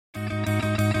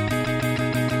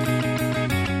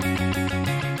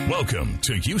Welcome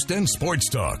to Houston Sports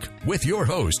Talk with your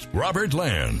host, Robert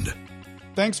Land.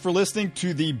 Thanks for listening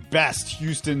to the best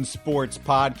Houston sports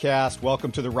podcast.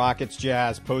 Welcome to the Rockets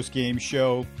Jazz post-game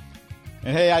show.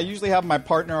 And hey, I usually have my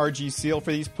partner RG Seal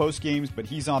for these post-games, but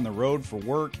he's on the road for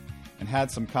work and had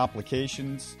some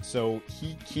complications, so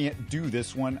he can't do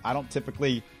this one. I don't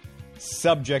typically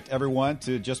subject everyone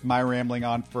to just my rambling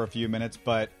on for a few minutes,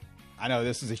 but I know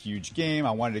this is a huge game.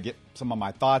 I wanted to get some of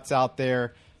my thoughts out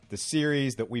there. The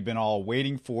series that we've been all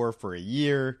waiting for a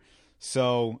year.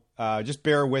 So just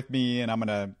bear with me, and I'm going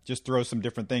to just throw some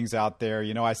different things out there.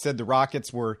 You know, I said the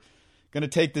Rockets were going to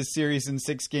take this series in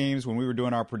 6 games when we were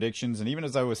doing our predictions. And even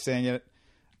as I was saying it,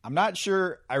 I'm not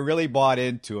sure I really bought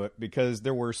into it because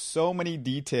there were so many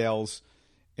details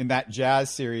in that Jazz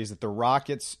series that the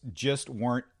Rockets just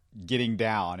weren't getting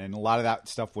down. And a lot of that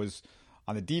stuff was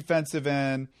on the defensive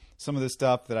end. Some of the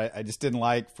stuff that I just didn't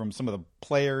like from some of the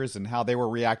players and how they were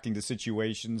reacting to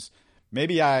situations.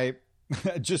 Maybe I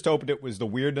just hoped it was the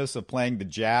weirdness of playing the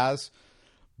Jazz.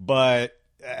 But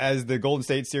as the Golden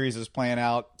State series is playing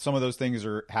out, some of those things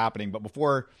are happening. But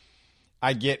before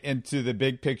I get into the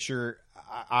big picture,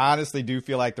 I honestly do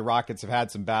feel like the Rockets have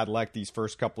had some bad luck these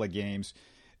first couple of games.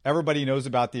 Everybody knows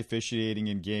about the officiating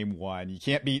in game 1. You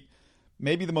can't beat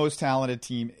maybe the most talented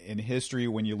team in history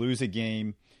when you lose a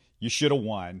game. You should have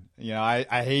won. You know,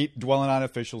 I hate dwelling on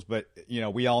officials, but, you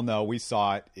know, we all know, we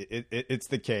saw it. It's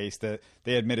the case that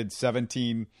they admitted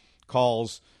 17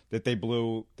 calls that they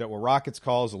blew that were Rockets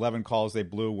calls, 11 calls they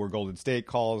blew were Golden State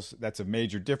calls. That's a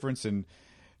major difference in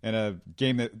a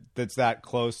game that's that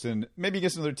close. And maybe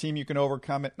against another team you can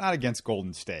overcome it, not against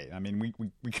Golden State. I mean,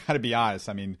 we got to be honest.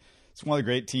 I mean, it's one of the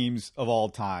great teams of all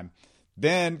time.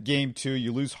 Then game 2,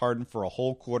 you lose Harden for a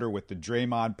whole quarter with the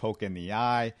Draymond poke in the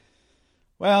eye.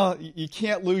 Well, you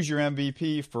can't lose your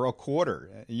MVP for a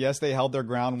quarter. Yes, they held their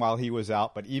ground while he was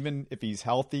out, but even if he's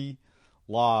healthy,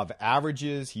 law of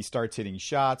averages, he starts hitting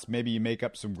shots. Maybe you make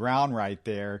up some ground right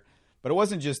there. But it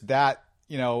wasn't just that,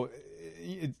 you know,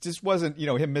 it just wasn't, you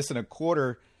know, him missing a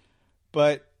quarter.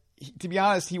 But to be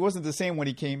honest, he wasn't the same when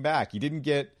he came back. He didn't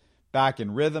get back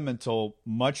in rhythm until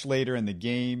much later in the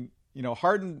game. You know,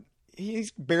 Harden, he's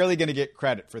barely going to get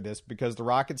credit for this because the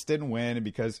Rockets didn't win and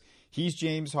because he's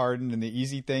James Harden and the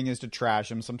easy thing is to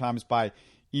trash him sometimes by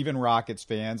even Rockets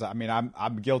fans. I mean,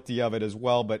 I'm guilty of it as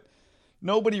well, but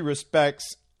nobody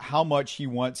respects how much he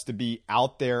wants to be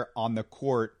out there on the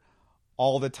court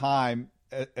all the time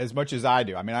as much as I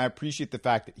do. I mean, I appreciate the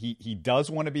fact that he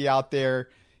does want to be out there.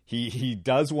 He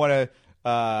does want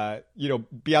to, you know,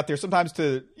 be out there sometimes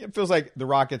it feels like the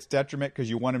Rockets' detriment because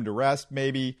you want him to rest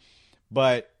maybe,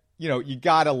 but you know, you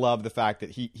got to love the fact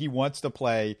that he wants to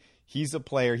play. He's a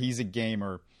player. He's a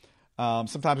gamer.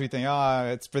 Sometimes we think,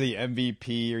 it's for the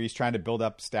MVP or he's trying to build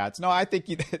up stats. No, I think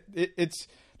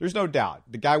there's no doubt.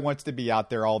 The guy wants to be out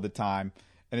there all the time,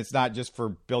 and it's not just for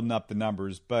building up the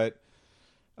numbers. But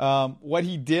what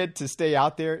he did to stay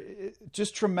out there,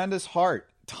 just tremendous heart,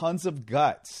 tons of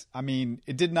guts. I mean,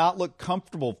 it did not look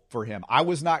comfortable for him. I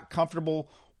was not comfortable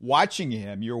watching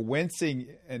him. You're wincing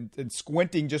and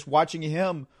squinting just watching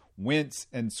him wince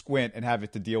and squint and have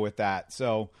it to deal with that.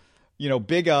 So, you know,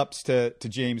 big ups to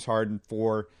James Harden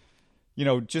for, you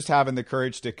know, just having the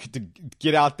courage to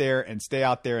get out there and stay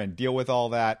out there and deal with all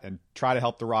that and try to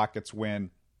help the Rockets win.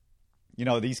 You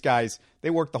know, these guys, they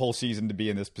worked the whole season to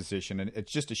be in this position, and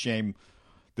it's just a shame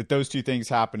that those two things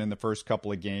happened in the first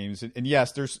couple of games. And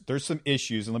yes, there's some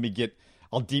issues, and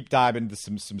I'll deep dive into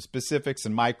some specifics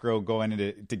and micro going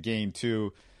into game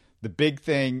 2. The big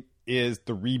thing is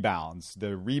the rebounds.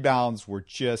 The rebounds were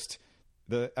just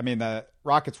the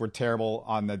Rockets were terrible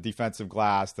on the defensive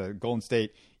glass. The Golden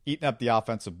State eating up the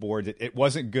offensive boards. It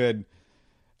wasn't good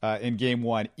in game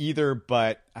 1 either,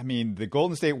 but I mean, the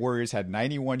Golden State Warriors had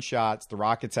 91 shots. The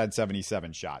Rockets had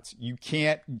 77 shots. You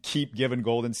can't keep giving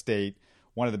Golden State,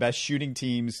 one of the best shooting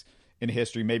teams in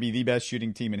history, maybe the best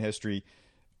shooting team in history,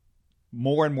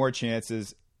 more and more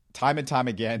chances time and time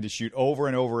again to shoot over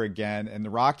and over again. And the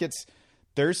Rockets,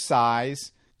 their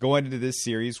size going into this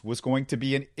series was going to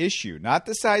be an issue. Not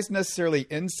the size necessarily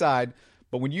inside,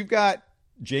 but when you've got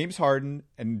James Harden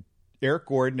and Eric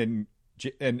Gordon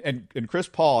and Chris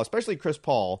Paul, especially Chris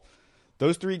Paul,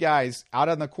 those 3 guys out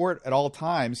on the court at all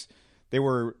times, they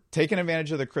were taking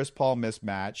advantage of the Chris Paul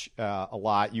mismatch a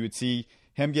lot. You would see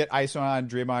him get ISO on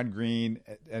Draymond Green,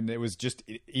 and it was just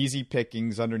easy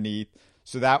pickings underneath.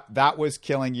 So that was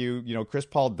killing you. You know, Chris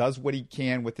Paul does what he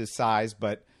can with his size,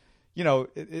 but you know,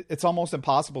 it's almost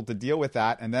impossible to deal with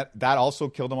that. And that also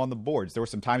killed him on the boards. There were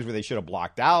some times where they should have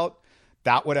blocked out.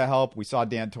 That would have helped. We saw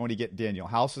D'Antoni get Daniel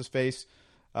House's face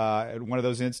in one of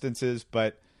those instances.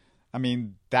 But I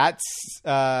mean, that's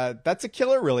a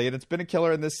killer, really, and it's been a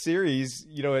killer in this series.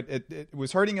 You know, it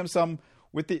was hurting him some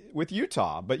with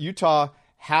Utah, but Utah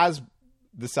has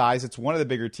the size. It's one of the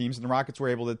bigger teams, and the Rockets were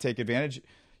able to take advantage,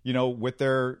 you know, with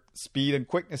their speed and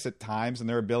quickness at times and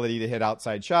their ability to hit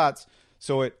outside shots.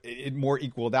 So it more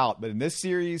equaled out. But in this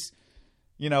series,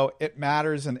 you know, it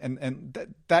matters, and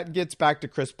that gets back to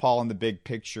Chris Paul in the big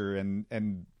picture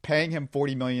and paying him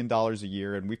 $40 million a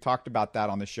year. And we've talked about that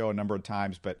on the show a number of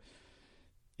times, but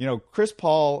you know, Chris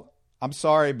Paul, I'm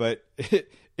sorry, but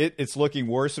it's looking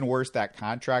worse and worse, that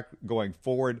contract going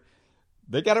forward.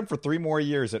 They got him for 3 more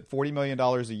years at $40 million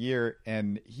a year,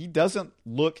 and he doesn't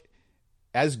look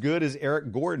as good as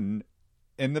Eric Gordon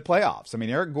in the playoffs. I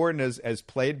mean, Eric Gordon has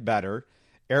played better.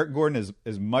 Eric Gordon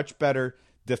is much better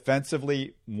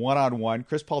defensively one-on-one.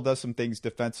 Chris Paul does some things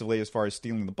defensively as far as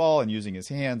stealing the ball and using his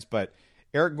hands, but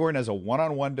Eric Gordon as a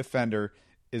one-on-one defender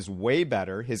is way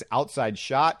better. His outside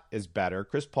shot is better.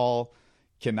 Chris Paul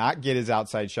cannot get his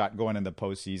outside shot going in the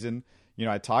postseason. You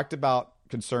know, I talked about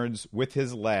concerns with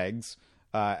his legs.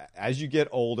 As you get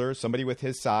older, somebody with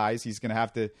his size, he's going to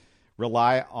have to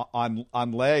rely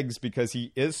on legs because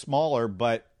he is smaller,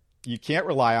 but you can't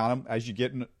rely on him as you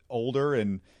get older,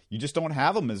 and you just don't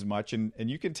have him as much. And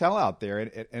you can tell out there.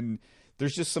 And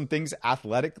there's just some things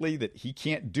athletically that he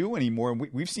can't do anymore. And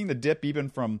we've seen the dip even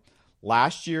from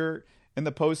last year in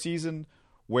the postseason,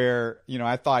 where, you know,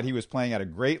 I thought he was playing at a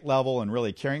great level and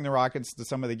really carrying the Rockets to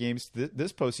some of the games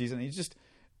this postseason. He's just,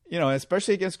 you know,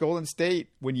 especially against Golden State,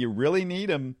 when you really need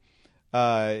him,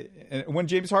 and when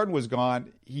James Harden was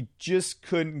gone, he just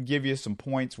couldn't give you some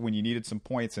points when you needed some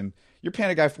points. And you're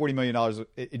paying a guy $40 million.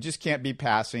 It just can't be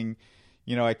passing.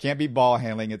 You know, it can't be ball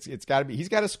handling. It's got to be, he's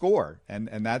got to score.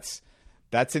 And that's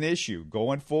an issue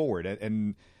going forward.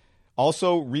 And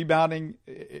also rebounding,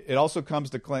 it also comes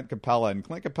to Clint Capella. And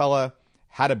Clint Capella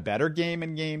had a better game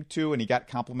in game 2, and he got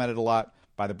complimented a lot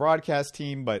by the broadcast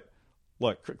team. But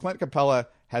look, Clint Capella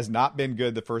has not been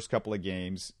good the first couple of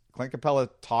games. Clint Capella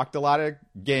talked a lot of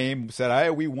game, said, "Hey,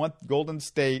 we want Golden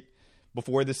State,"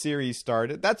 before the series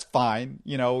started. That's fine.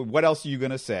 You know, what else are you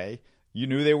going to say? You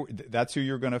knew that's who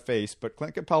you're going to face. But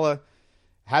Clint Capella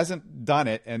hasn't done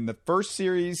it. And the first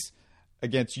series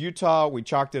against Utah, we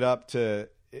chalked it up to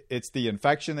it's the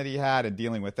infection that he had and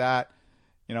dealing with that.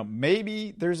 You know,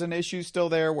 maybe there's an issue still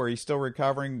there where he's still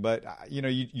recovering, but, you know,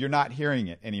 you're not hearing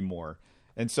it anymore.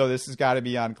 And so this has got to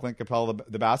be on Clint Capella,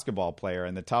 the basketball player,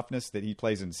 and the toughness that he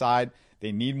plays inside.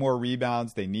 They need more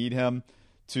rebounds. They need him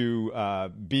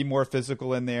to be more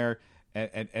physical in there,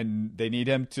 and they need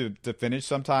him to finish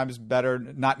sometimes better,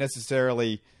 not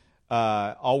necessarily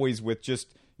always with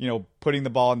just, you know, putting the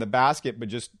ball in the basket, but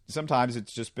just sometimes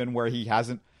it's just been where he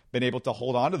hasn't been able to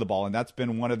hold on to the ball. And that's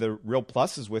been one of the real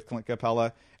pluses with Clint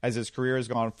Capella as his career has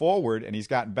gone forward and he's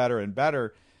gotten better and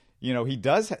better. You know, he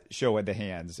does show at the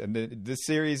hands. And this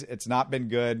series, it's not been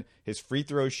good. His free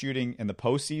throw shooting in the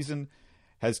postseason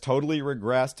has totally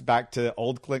regressed back to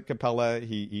old Clint Capella.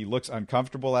 He looks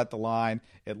uncomfortable at the line.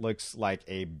 It looks like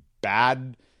a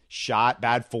bad shot,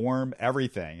 bad form,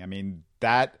 everything. I mean,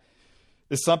 that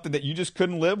is something that you just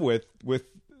couldn't live with,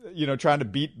 you know, trying to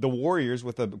beat the Warriors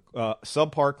with a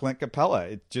subpar Clint Capella.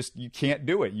 It just, you can't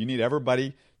do it. You need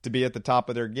everybody to be at the top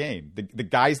of their game. The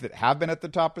guys that have been at the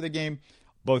top of the game,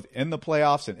 both in the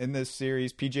playoffs and in this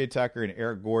series, PJ Tucker and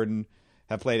Eric Gordon,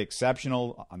 have played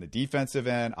exceptional on the defensive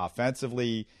end,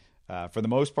 offensively, for the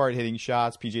most part, hitting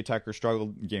shots. PJ Tucker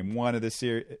struggled in game 1 of this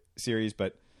series,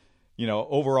 but, you know,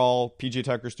 overall, PJ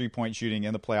Tucker's three-point shooting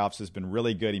in the playoffs has been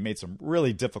really good. He made some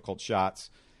really difficult shots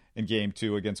in game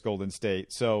 2 against Golden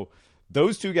State. So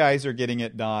those two guys are getting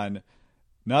it done.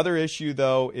 Another issue,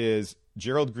 though, is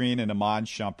Gerald Green and Iman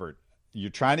Shumpert. You're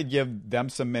trying to give them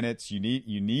some minutes. You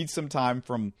need some time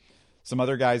from some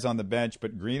other guys on the bench,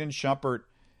 but Green and Shumpert,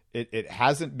 it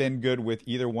hasn't been good with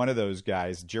either one of those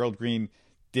guys. Gerald Green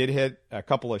did hit a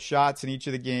couple of shots in each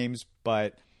of the games,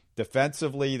 but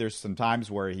defensively, there's some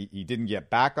times where he didn't get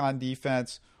back on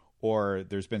defense, or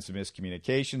there's been some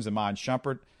miscommunications. Iman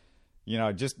Shumpert, you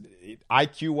know, just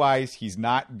IQ-wise, he's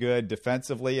not good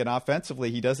defensively, and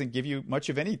offensively, he doesn't give you much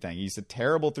of anything. He's a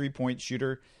terrible three-point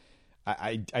shooter.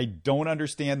 I don't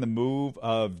understand the move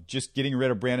of just getting rid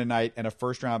of Brandon Knight and a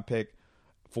first-round pick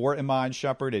for Iman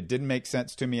Shumpert. It didn't make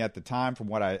sense to me at the time from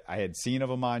what I had seen of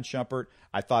Iman Shumpert.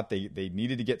 I thought they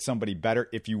needed to get somebody better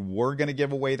if you were going to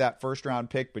give away that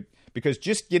first-round pick, but because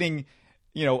just getting,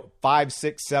 you know, 5,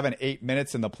 6, 7, 8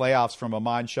 minutes in the playoffs from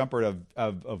Iman Shumpert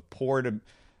of poor to,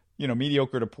 you know,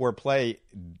 mediocre to poor play,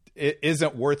 it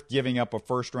isn't worth giving up a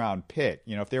first-round pick.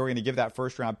 You know, if they were going to give that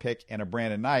first-round pick and a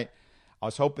Brandon Knight, I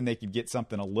was hoping they could get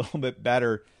something a little bit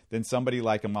better than somebody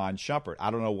like Iman Shumpert. I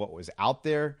don't know what was out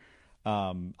there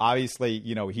Obviously,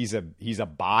 he's a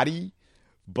body,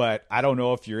 but I don't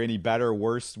know if you're any better or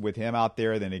worse with him out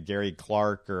there than a Gary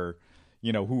Clark or,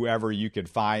 whoever you could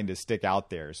find to stick out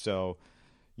there. So,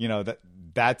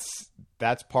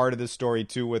 that's part of the story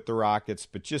too with the Rockets,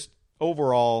 but just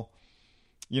overall,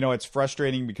 it's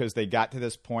frustrating because they got to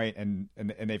this point and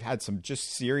they've had some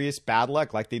just serious bad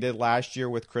luck like they did last year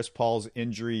with Chris Paul's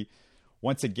injury.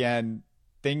 Once again,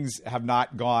 things have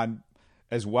not gone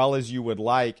as well as you would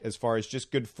like as far as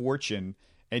just good fortune,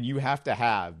 and you have to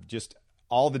have just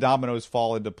all the dominoes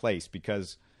fall into place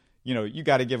because, you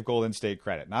got to give Golden State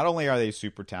credit. Not only are they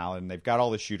super talented and they've got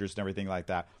all the shooters and everything like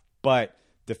that, but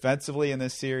defensively in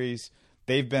this series,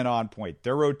 they've been on point.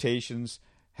 Their rotations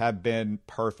have been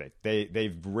perfect.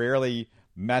 They've rarely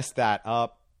messed that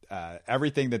up.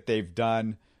 Everything that they've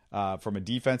done from a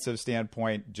defensive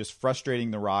standpoint, just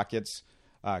frustrating the Rockets.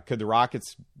 Could the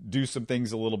Rockets do some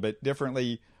things a little bit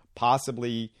differently?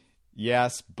 Possibly,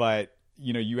 yes, but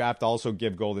you have to also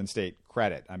give Golden State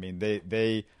credit. I mean,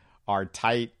 they are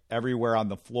tight everywhere on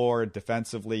the floor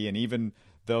defensively, and even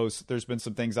there's been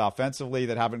some things offensively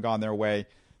that haven't gone their way.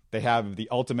 They have the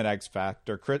ultimate X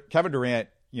factor. Kevin Durant,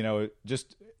 he's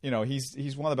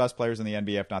one of the best players in the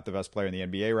NBA, if not the best player in the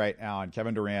NBA right now. And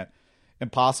Kevin Durant,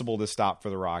 impossible to stop for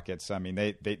the Rockets. I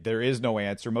mean, there is no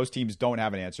answer. Most teams don't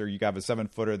have an answer. You have a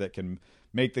 7-footer that can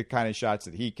make the kind of shots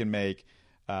that he can make.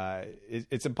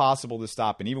 It's impossible to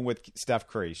stop. And even with Steph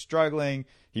Curry struggling,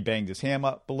 he banged his ham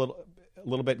up a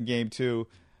little bit in game 2.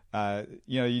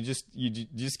 You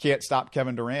just can't stop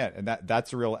Kevin Durant, and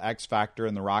that's a real X factor.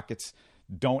 And the Rockets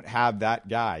don't have that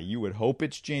guy. You would hope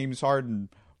it's James Harden,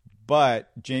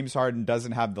 but James Harden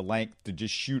doesn't have the length to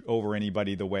just shoot over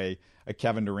anybody the way a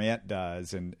Kevin Durant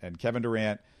does. And Kevin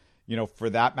Durant, for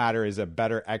that matter, is a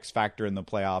better X factor in the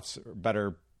playoffs,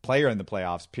 better player in the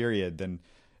playoffs, period, than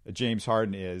James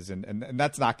Harden is. And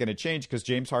that's not going to change because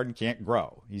James Harden can't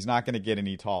grow. He's not going to get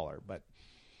any taller. But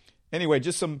anyway,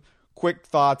 just some quick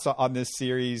thoughts on this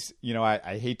series.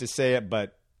 I hate to say it,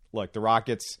 but look, the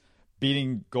Rockets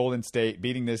beating Golden State,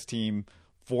 beating this team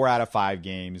 4 out of 5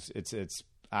 games.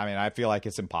 I feel like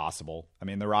it's impossible. I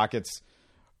mean, the Rockets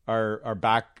are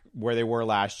back where they were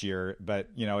last year, but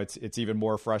it's even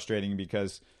more frustrating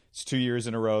because it's 2 years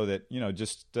in a row that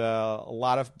just a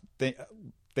lot of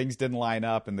things didn't line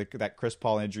up, and that Chris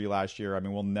Paul injury last year. I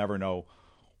mean, we'll never know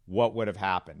what would have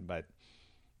happened, but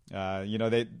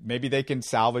maybe they can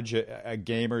salvage a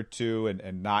game or two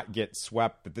and not get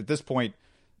swept. But at this point,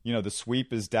 the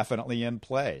sweep is definitely in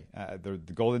play. The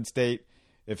Golden State,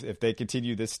 if they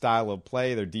continue this style of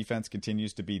play, their defense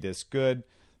continues to be this good.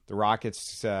 The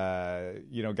Rockets,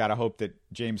 got to hope that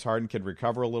James Harden can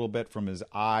recover a little bit from his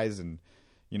eyes and,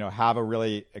 have a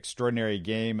really extraordinary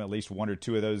game, at least 1 or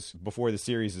 2 of those before the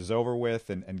series is over with,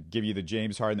 and give you the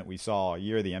James Harden that we saw all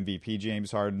year, the MVP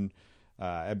James Harden,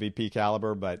 MVP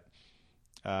caliber. But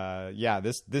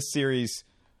this series,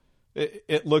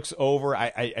 it looks over.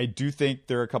 I do think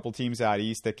there are a couple teams out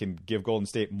east that can give Golden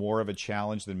State more of a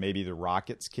challenge than maybe the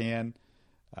Rockets can.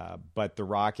 But the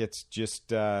Rockets just,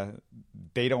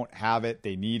 they don't have it.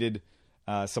 They needed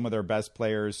some of their best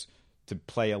players to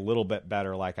play a little bit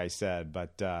better, like I said.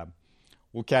 But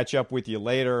we'll catch up with you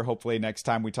later. Hopefully next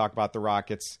time we talk about the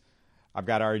Rockets, I've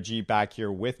got RG back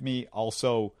here with me.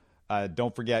 Also,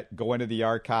 don't forget, go into the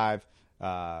archive.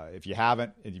 If you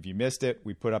haven't, if you missed it,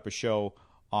 we put up a show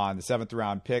on the 7th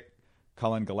round pick,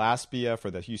 Cullen Gillespie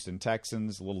for the Houston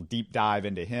Texans, a little deep dive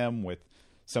into him with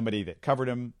somebody that covered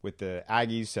him with the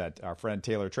Aggies, our friend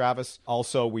Taylor Travis.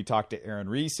 Also, we talked to Aaron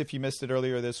Reese, if you missed it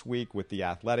earlier this week, with The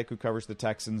Athletic, who covers the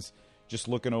Texans, just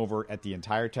looking over at the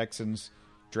entire Texans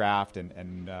draft.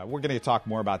 And we're going to talk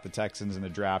more about the Texans and the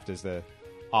draft as the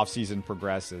offseason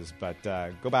progresses. But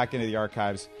go back into the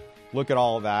archives, look at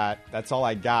all of that. That's all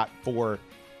I got for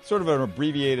sort of an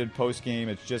abbreviated post-game.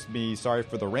 It's just me. Sorry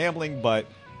for the rambling, but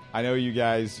I know you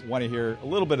guys want to hear a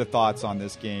little bit of thoughts on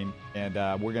this game, and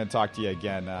we're going to talk to you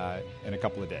again in a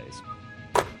couple of days.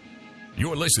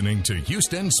 You're listening to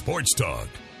Houston Sports Talk.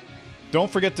 Don't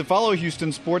forget to follow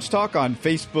Houston Sports Talk on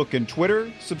Facebook and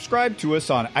Twitter. Subscribe to us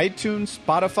on iTunes,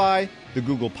 Spotify, the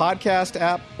Google Podcast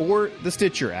app, or the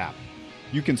Stitcher app.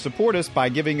 You can support us by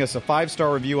giving us a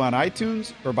 5-star review on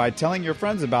iTunes or by telling your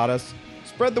friends about us.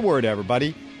 Spread the word,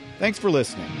 everybody. Thanks for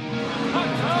listening.